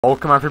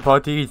Welcome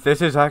everybody,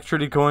 this is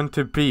actually going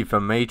to be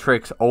the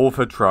Matrix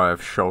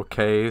Overdrive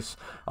showcase.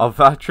 I've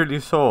actually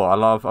saw a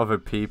lot of other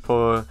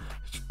people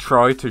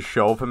try to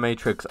show the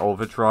Matrix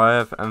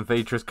Overdrive and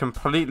they just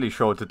completely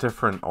showed a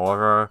different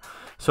aura.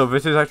 So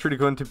this is actually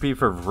going to be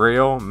the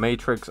real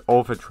Matrix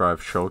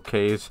Overdrive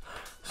showcase.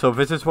 So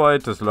this is what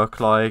it does look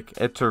like.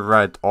 It's a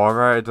red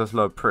aura, it does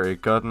look pretty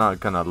good,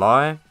 not gonna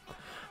lie.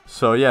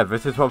 So yeah,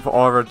 this is what the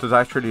aura does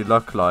actually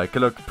look like.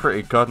 It looks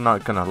pretty good,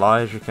 not gonna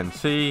lie, as you can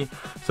see.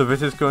 So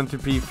this is going to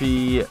be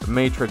the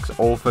Matrix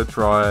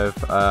Overdrive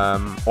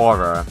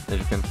aura, as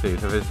you can see.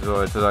 So this is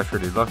what it does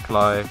actually look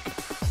like.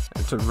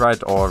 It's a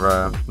red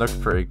aura, looks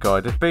pretty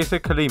good. It's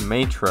basically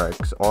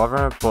Matrix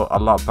aura, but a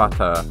lot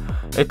better.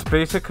 It's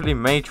basically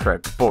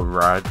Matrix, but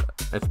red.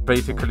 It's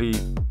basically,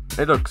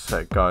 it looks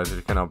sick, guys, as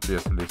you can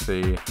obviously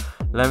see.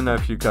 Let me know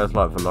if you guys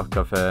like the look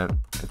of it.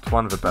 It's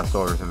one of the best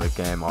auras in the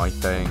game, I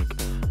think.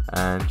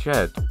 And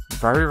yeah, it's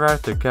very rare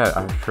to get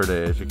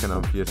actually, as you can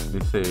obviously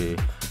see.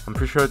 I'm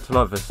pretty sure it's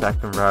like the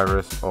second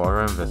rarest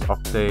aura in this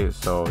update,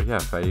 so yeah,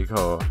 there you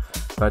go.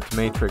 That's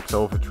Matrix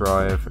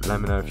Overdrive.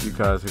 Let me know if you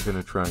guys are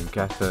gonna try and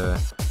get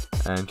it.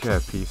 And yeah,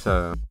 peace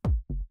out.